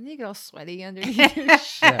bundle up and then you get all sweaty underneath your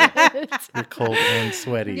shit. You're cold and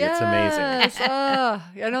sweaty. It's amazing. Yes. Oh,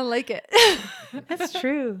 I don't like it. That's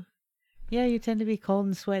true. Yeah, you tend to be cold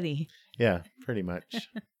and sweaty. Yeah, pretty much.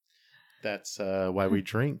 That's why we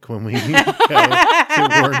drink when we go.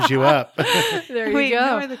 It warms you up. There you We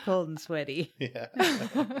go. ignore the cold and sweaty. Yeah.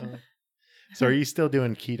 So are you still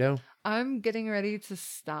doing keto? I'm getting ready to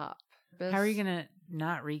stop. How are you gonna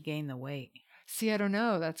not regain the weight? See, I don't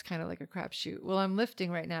know. That's kind of like a crapshoot. Well, I'm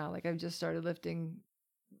lifting right now. Like I've just started lifting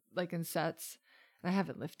like in sets. And I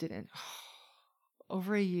haven't lifted in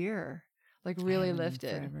over a year. Like I really haven't in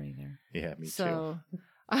lifted. forever either. Yeah, me So too.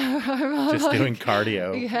 I'm Just like, doing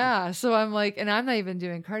cardio. Yeah. So I'm like, and I'm not even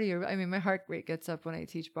doing cardio. I mean, my heart rate gets up when I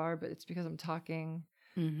teach bar, but it's because I'm talking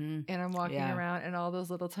Mm-hmm. and I'm walking Yeah. around and all those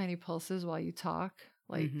little tiny pulses while you talk,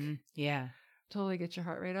 like Yeah. totally get your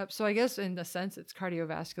heart rate up. So I guess in a sense, it's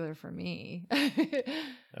cardiovascular for me.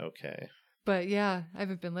 Okay. But yeah, I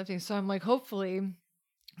haven't been lifting. So I'm like, hopefully,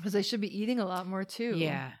 because I should be eating a lot more too.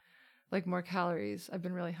 Yeah. Like more calories. I've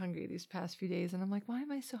been really hungry these past few days. And I'm like, why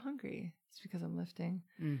am I so hungry? It's because I'm lifting.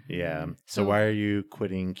 Mhm. Yeah. So So- why are you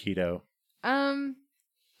quitting keto? I'm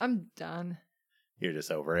done. You're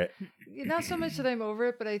just over it. Not so much that I'm over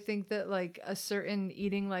it, but I think that like a certain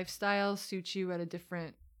eating lifestyle suits you at a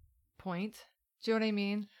different point. Do you know what I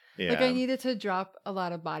mean? Yeah. Like I needed to drop a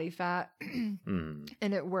lot of body fat Mm.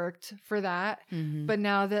 and it worked for that. Mhm. But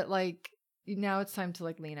now that like now it's time to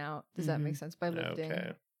like lean out. Does that make sense? By lifting.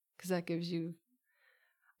 Okay. Because that gives you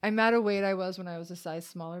I'm at a weight I was when I was a size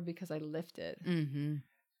smaller because I lifted. Mhm.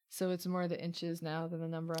 So it's more the inches now than the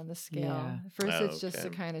number on the scale. Yeah. First Oh, it's just to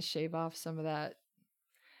okay. kind of shave off some of that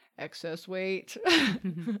excess weight.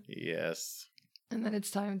 Yes. And then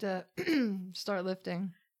it's time to start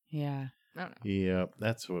lifting. Yeah. I don't know. Yep.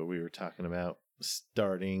 That's what we were talking about.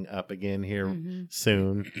 Starting up again here Mhm.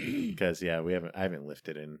 soon. Because I haven't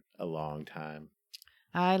lifted in a long time.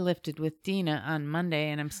 I lifted with Dina on Monday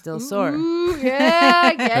and I'm still sore. Ooh, yeah,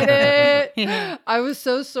 I get it. Yeah. I was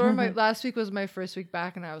so sore. My last week was my first week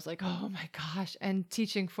back, and I was like, "Oh my gosh!" And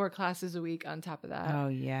teaching 4 classes a week on top of that. Oh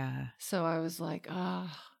yeah. So I was like,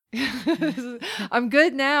 "Ah, I'm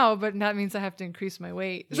good now," but that means I have to increase my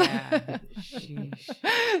weight. Yeah. Sheesh.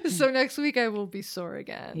 So next week I will be sore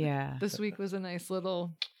again. Yeah. This week was a nice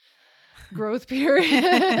little growth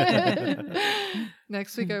period.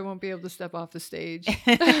 Next week I won't be able to step off the stage.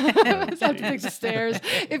 I have to take the stairs.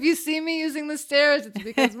 If you see me using the stairs, it's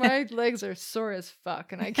because my legs are sore as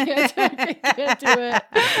fuck and I can't do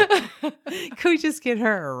it. Could we just get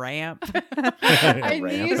her a ramp? I Ramp.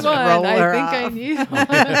 need Just one. roll I her think I off. need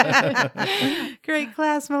one. Great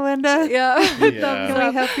class, Melinda. Yeah. Yeah. Can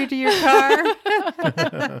we help you to your car?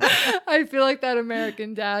 I feel like that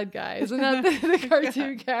American Dad guy. Isn't that the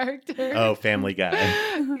cartoon character? Oh, Family Guy.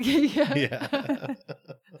 Yeah. Yeah.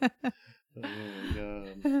 Oh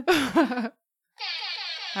my God.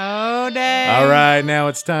 Oh, dang. All right, now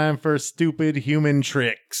it's time for stupid human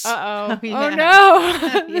tricks. Uh-oh. Oh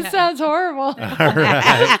no. This Yeah. sounds horrible. All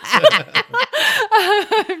right.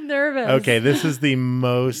 I'm nervous. Okay, this is the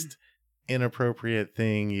most inappropriate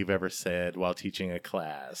thing you've ever said while teaching a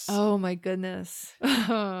class. Oh my goodness.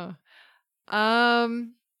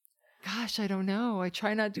 Gosh, I don't know. I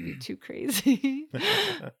try not to be too crazy. Should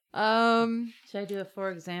I do a for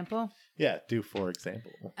example? Yeah, do for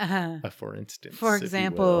example. For instance. For if you will.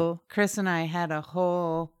 example, Chris and I had a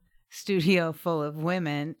whole studio full of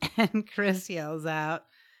women, and Chris yells out,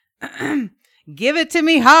 "Give it to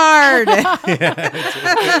me hard!" And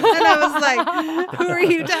I was like, "Who are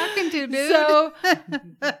you talking to, dude?"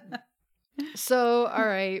 So, all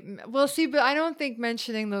right. Well, see, but I don't think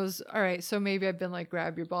mentioning those. All right. So maybe I've been like,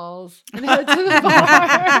 grab your balls and head to the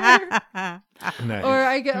bar. Nice. Or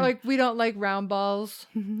I get like, we don't like round balls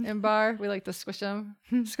in bar. We like to squish them,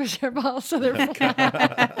 squish our balls so they're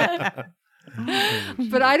flat.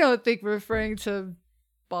 But I don't think referring to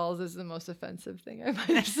balls is the most offensive thing I might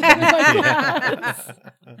have said in my class.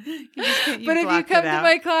 But if you come to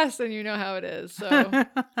my class, then you know how it is. So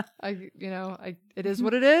it is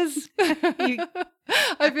what it is.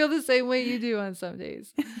 I feel the same way you do on some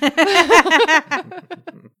days.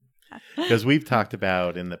 Because we've talked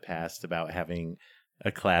about in the past about having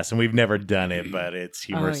a class, and we've never done it, but it's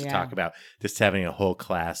humorous to yeah. talk about just having a whole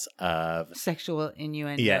class of Sexual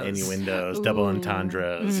innuendos. innuendos, double Ooh.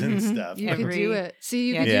 entendres, and Mhm. stuff. You can do it. See,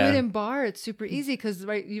 you Yeah. can Yeah. do it in bar. It's super easy because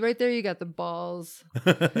right there you got the balls.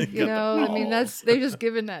 You You know, I mean, that's they're just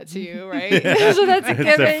giving that to you, right? Yeah. So that's a It's a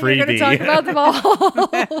given. You're going to talk freebie. about the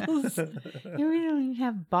balls. Yeah, we don't even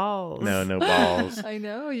have balls. no balls. I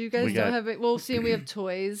know you guys We don't got- have it. Well, see, and we have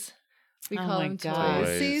toys. We Oh call my them God.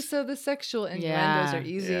 toys. See, Toys. so the sexual innuendos Yeah. are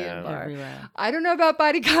easy Yeah. in bar. Everywhere. I don't know about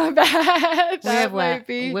body combat. We that have might what?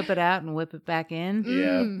 be. Whip it out and whip it back in.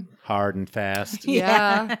 Yeah, Mm. hard and fast.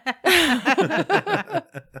 Yeah.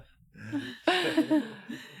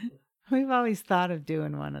 We've always thought of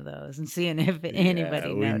doing one of those and seeing if anybody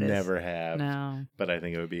Yeah, we noticed. never have, No. but I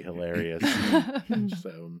think it would be hilarious.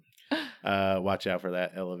 So, watch out for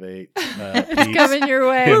that Elevate. It's piece. coming your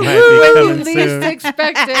way. It might be When you coming least soon.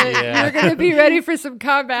 expect it, Yeah. you're going to be ready for some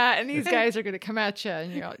combat, and these guys are going to come at you,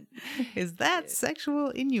 and Is that sexual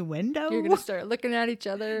innuendo? you're going to start looking at each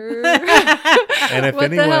other. And if what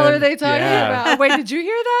the hell are anyone- they talking yeah. about? Wait, did you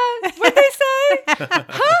hear that? What'd they say?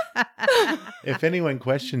 If anyone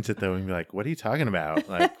questions it, though, and be like, "What are you talking about?"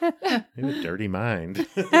 Like, you have a dirty mind.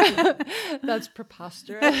 That's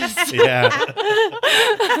preposterous. Yeah.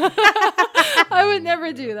 I would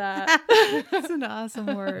never do that. That's an awesome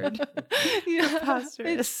word. Yeah,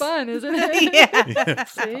 Preposterous. it's fun, isn't it? Yeah.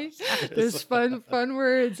 See, there's fun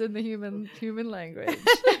words in the human language.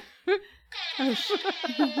 Is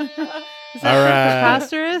that All right.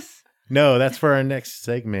 preposterous? No, that's for our next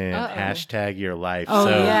segment. Uh-oh. Hashtag your life. Oh, so,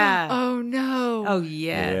 yeah. Oh no. Oh,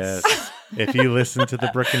 yes. yes. If you listen to the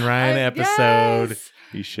Brooke and Ryan episode, yes.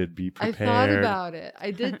 you should be I prepared. thought about it.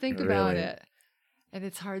 I did think about Really? it. And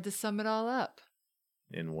it's hard to sum it all up.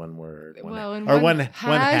 In one word. Well, in or one one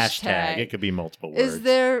hashtag. hashtag. It could be multiple words.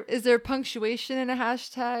 Is there punctuation in a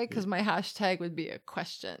hashtag? Because my hashtag would be a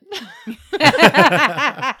question. is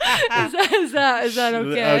that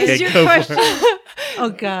okay? Okay, Is your go for question- it. Oh,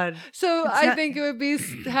 God. So It's I not- think it would be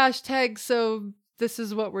hashtag. So this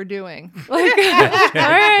is what we're doing. Like,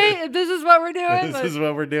 all right, this is what we're doing. This is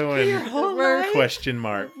what we're doing. Your whole We're- life? Question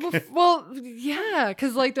mark. Well, yeah,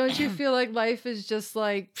 because like, don't you feel like life is just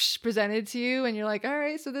like presented to you, and you're like, all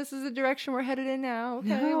right, so this is the direction we're headed in now. Okay,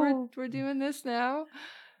 No. we're doing this now,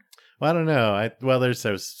 Well, I don't know.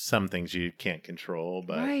 There's some things you can't control,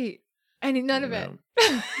 but right? And none you of it.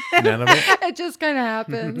 know. None of it? It just kind of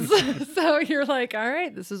happens. So you're like, all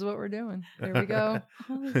right, this is what we're doing. Here we go.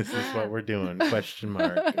 This is what we're doing. Question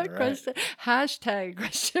mark. All right. Question, hashtag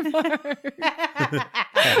question mark.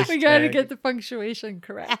 We got to Hashtag. get the punctuation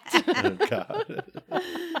correct. Oh, God.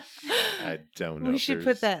 I don't know. We if should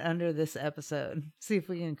there's- put that under this episode. See if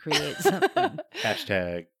we can create something.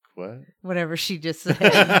 Hashtag what? Whatever she just said.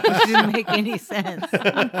 It didn't make any sense.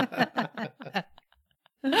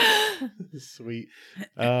 Sweet.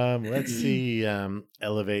 Let's see.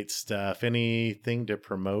 Elevate stuff. Anything to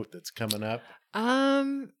promote that's coming up?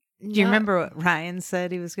 Do you remember what Ryan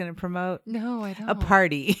said he was going to promote? No, I don't. A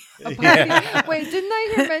party. A party. Yeah. Wait, didn't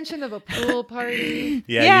I hear mention of a pool party?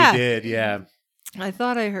 Yeah, Yeah. you did. Yeah. I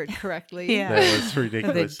thought I heard correctly. Yeah. That was The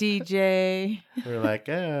ridiculous. DJ. We're like,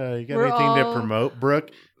 oh, you got We're anything all- to promote,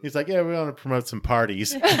 Brooke? He's like, yeah, we want to promote some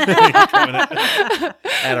parties coming up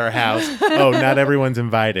at our house. Oh, not everyone's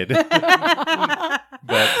invited.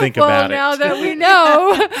 But think well, about it. now that we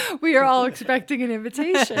know, we are all expecting an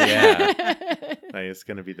invitation. Yeah. Like, it's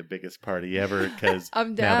going to be the biggest party ever because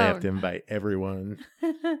I'm now they have down. to invite everyone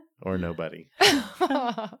or nobody.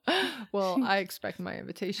 Well, I expect my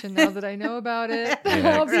invitation now that I know about it.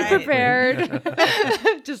 Yeah, I'll be exactly.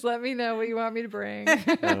 prepared. Just let me know what you want me to bring.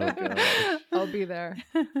 gosh. I'll be there.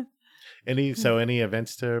 Any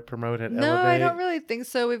events to promote at No, Elevate? I don't really think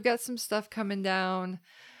so. We've got some stuff coming down,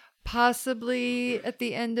 possibly at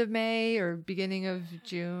the end of May or beginning of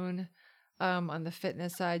June. On the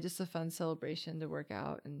fitness side, just a fun celebration to work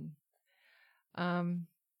out, and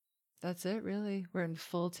that's it. Really, we're in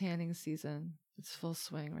full tanning season. It's full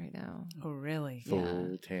swing right now. Oh, really?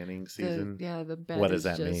 Full tanning season. The bed What does is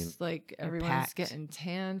that just mean? like They're everyone's packed. getting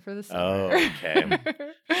tan for the summer. Oh, okay.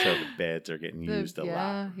 So the beds are getting used a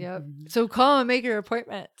lot. Yep. Mhm. So call and make your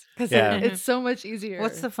appointment because Yeah. it's so much easier.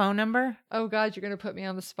 What's the phone number? Oh God, you're gonna put me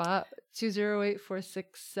on the spot.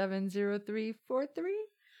 208-467-0343.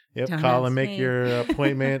 Yep. Don't Call ask and make me. your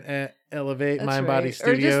appointment at Elevate That's Mind right. Body Or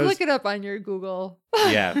Studios. just look it up on your Google.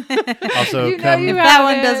 Yeah. Also, You know come. you If have that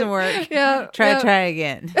one it. doesn't work, Yeah. try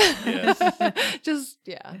again. Yes. Just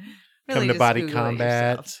yeah. Come Really to just Body Google it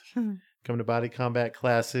Combat. yourself. Come to Body Combat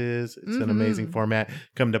classes. It's an Mhm. amazing format.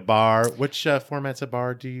 Come to bar. Which formats of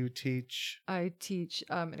bar do you teach? I teach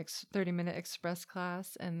an 30-minute express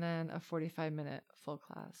class and then a 45-minute full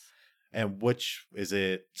class. And which is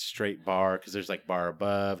it? Straight bar? Because there's like bar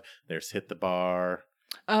above. There's hit the bar.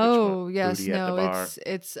 Oh, yes. Booty at the No, bar?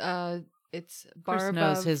 it's bar Chris above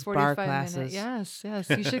knows his bar 45 classes. minute. Yes.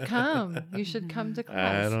 You should come. You should come to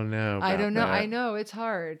class. I don't know. I don't know. about I that. know it's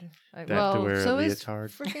hard. Do I have to wear a so is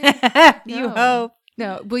leotard? freaking You No. hope.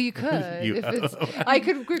 No, well, you could. You if it's, hope. I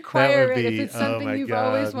could require would it if be- it's oh something my you've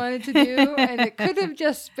always God. wanted to do, and it could have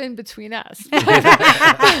just been between us.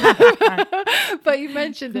 But you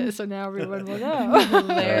mentioned it, so now everyone will know.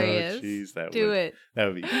 Hilarious. Oh, jeez, that Do would, it. That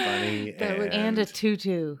would be funny. That would- And a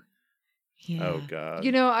tutu. Yeah. Oh God.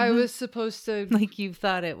 You know, I was supposed to. Like you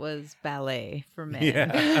thought it was ballet for men.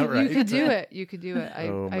 Yeah, right. You could do it. You could do it. I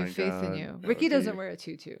Oh have my faith in God. you. That Ricky would doesn't be- wear a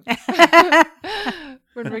tutu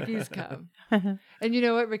when Ricky's come. And you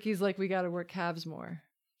know what? Ricky's like, we got to work calves more.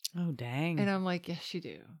 Oh, dang. And I'm like, yes, you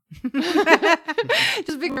do.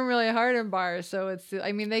 Just become really hard in bars. So it's,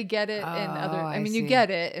 I mean, they get it in other, Oh, I I mean, you see. get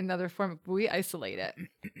it in other form, but we isolate it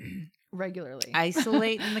regularly.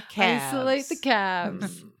 Isolating the calves. Isolate the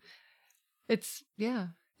calves. Mm.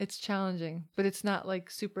 It's challenging, but it's not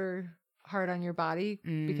like super hard on your body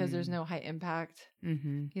because there's Mm. no high impact.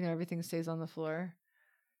 Mm-hmm. You know, everything stays on the floor.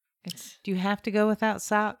 It's, Do you have to go without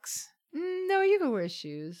socks? no, you can wear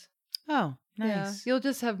shoes. Oh, nice. Yeah, you'll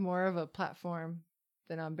just have more of a platform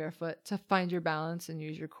than on barefoot to find your balance and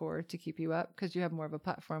use your core to keep you up because you have more of a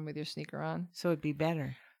platform with your sneaker on. So it'd be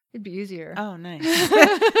better. It'd be easier. Oh, nice.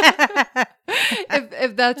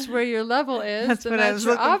 if that's where your level is, That's then what I that's was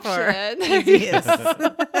your looking for. option. Yes.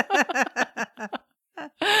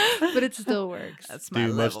 But it still works. That's my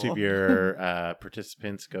Do most level. of your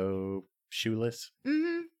participants go shoeless?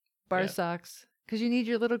 Bar Yeah. socks because you need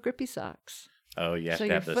your little grippy socks. Oh, you have so to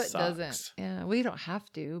your have the foot socks. doesn't. Yeah, well, you don't have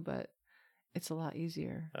to, but it's a lot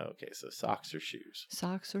easier. Oh, okay, so socks or shoes.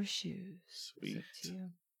 Socks or shoes. Sweet. It's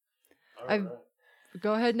up to you.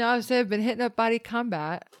 Go ahead now. I've been hitting up Body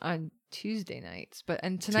Combat on Tuesday nights,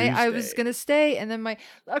 and tonight I was Tuesday. gonna stay, and then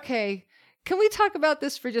okay. Can we talk about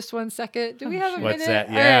this for just 1 second? Do we have a sure. What's minute?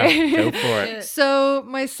 that? Yeah, All right. go for it. So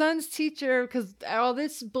my son's teacher, because all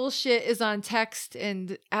this bullshit is on text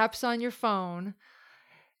and apps on your phone,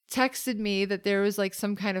 texted me that there was like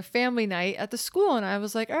some kind of family night at the school, and I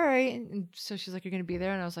was like, all right. And so she's like, you're gonna be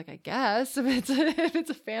there, and I was like, I guess if it's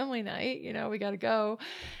a family night, we gotta go.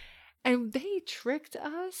 And they tricked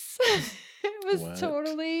us. It was What?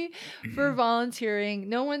 totally for volunteering.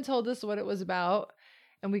 No one told us what it was about.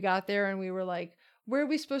 And we got there and we were like, where are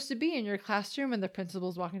we supposed to be? In your classroom? And the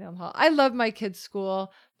principal's walking down the hall. I love my kid's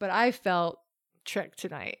school, but I felt tricked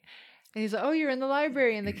tonight. And he's like, oh, you're in the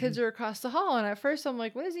library and the kids are across the hall. And at first I'm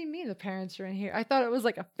like, what does he mean the parents are in here? I thought it was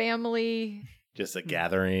like a family. Just a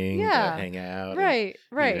gathering Yeah. to hang out. and Right.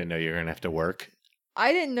 You Right. didn't know you were going to have to work.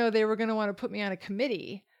 I didn't know they were going to want to put me on a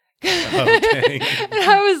committee. Oh, dang. And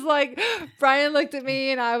I was like, Brian looked at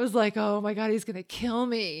me and I was like, oh my God, he's going to kill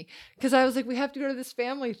me. Because I was like, we have to go to this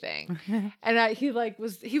family thing. And he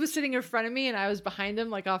was sitting in front of me and I was behind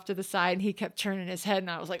him, like off to the side, and he kept turning his head.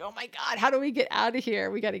 And I was like, oh my God, how do we get out of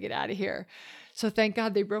here? We got to get out of here. So thank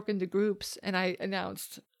God they broke into groups, and I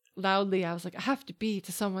announced loudly, I was like, I have to be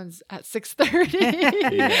to someone's at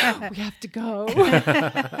 6:30. Yeah. We have to go.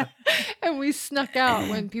 And we snuck out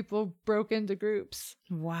when people broke into groups.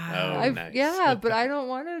 Wow. Oh, nice. Yeah, but I don't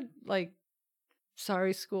want to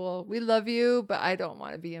sorry, school. We love you, but I don't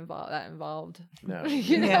want to be involved. No, You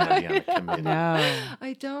you know? don't wanna be on a committee. No.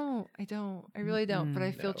 I don't. I really don't. But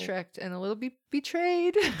I feel No. tricked and a little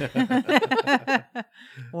betrayed.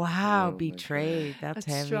 Wow, Oh, my betrayed. That's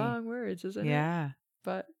heavy. strong words, isn't it? Yeah.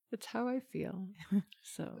 But it's how I feel.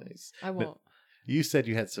 So Nice. I won't. You said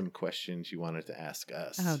you had some questions you wanted to ask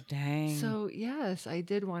us. Oh, dang. So yes, I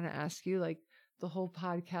did want to ask you, the whole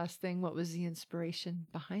podcast thing. What was the inspiration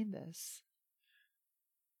behind this?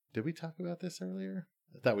 Did we talk about this earlier?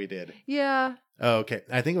 I thought we did. Yeah. Oh, okay.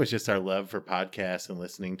 I think it was just our love for podcasts and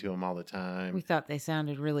listening to them all the time. we thought they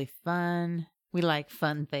sounded really fun. We like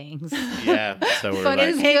fun things. Yeah. So we're Fun like,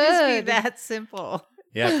 is It may just be good. that simple.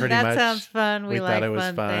 yeah, pretty that much. sounds fun. We, we like thought it was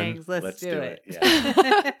fun, fun. things. Let's do it.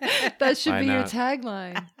 Yeah. That should Why be your not?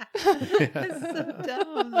 tagline. It's so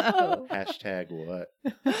dumb, though. Hashtag what?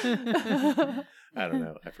 I don't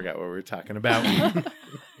know. I forgot what we were talking about.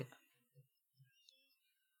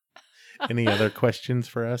 Any other questions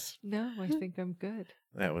for us? No, I think I'm good.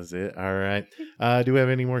 That was it. All right. Do we have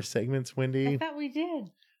any more segments, I Wendy? thought we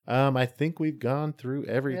did. I think we've gone through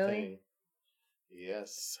everything. Really?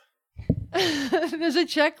 Yes. There's a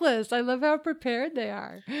checklist. I love how prepared they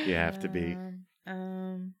are. You have to be.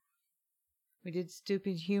 We did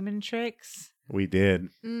stupid human tricks. We did.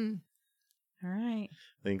 Mm. All right.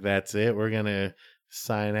 I think that's it. We're going to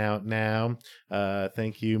sign out now.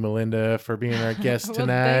 Thank you, Melinda, for being our guest Well,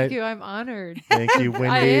 tonight. thank you. I'm honored. Thank you, Wendy.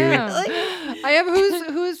 I am. I am.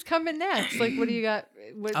 Who's coming next? Like, what do you got?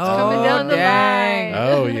 What's coming down the dang. line?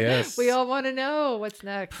 Oh, yes. We all want to know what's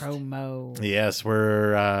next. Promo. Yes,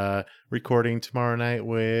 we're recording tomorrow night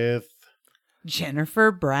with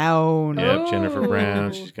Jennifer Brown. Yep, Jennifer Oh.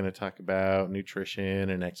 Brown. She's going to talk about nutrition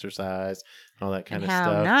and exercise and all that kind And of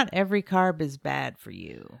how stuff. not every carb is bad for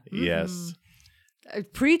you. Yes.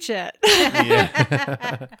 Preach it.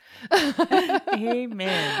 Yeah.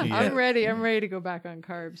 Amen. Yeah. I'm ready. I'm ready to go back on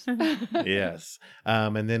carbs. Yes.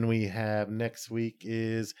 And then we have next week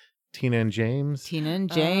is Tina and James. Tina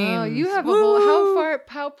and James. Oh, you have a Woo! whole,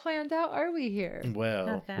 how planned out are we here? Well,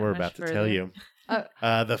 Not that we're much about to tell further. you.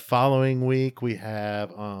 The following week we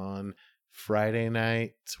have on Friday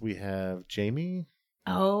night, we have Jamie.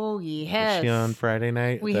 Oh, Is yes. she on Friday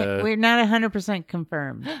night? We're not 100%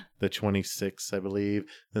 confirmed. The 26th, I believe.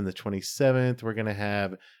 Then the 27th, we're going to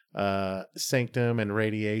have Sanctum and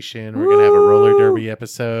Radiation. We're going to have a roller derby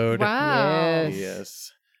episode. Wow. Yes.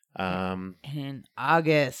 Yes. In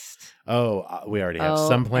August. We already have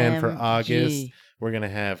some plan for OMG. August. We're going to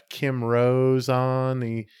have Kim Rose on,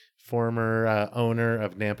 the former owner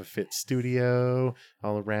of Nampa Fit Studio,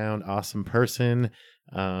 all around awesome person.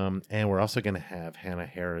 And we're also going to have Hannah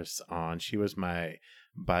Harris on. She was my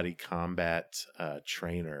body combat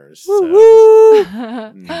trainer. So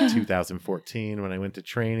in 2014, when I went to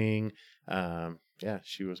training,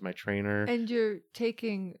 she was my trainer. And you're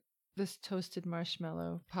taking this Toasted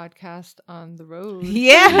Marshmallow podcast on the road.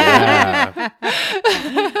 Yeah.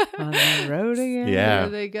 On the road again. Yeah. There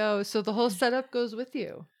they go. So the whole setup goes with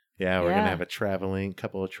you. Yeah, we're gonna Yeah. have a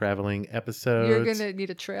couple of traveling episodes. You're gonna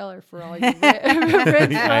need a trailer for all your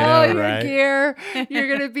all your right? gear. You're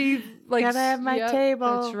gonna be like, Gotta have my yep,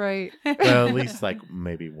 table. That's right. Well, at least like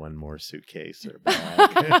maybe one more suitcase or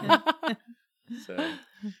bag. So,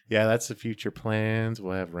 yeah, that's the future plans.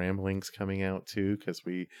 We'll have ramblings coming out too, because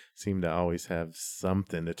we seem to always have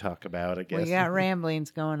something to talk about. I guess We got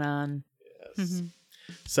ramblings going on. Yes.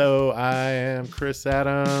 So I am Chris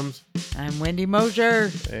Adams I'm Wendy Mosier.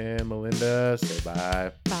 and Melinda. Say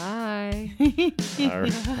bye. Bye. All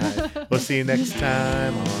right. We'll see you next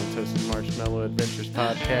time on Toasted Marshmallow Adventures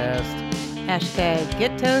podcast. Hashtag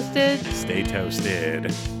get toasted. Stay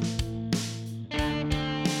toasted.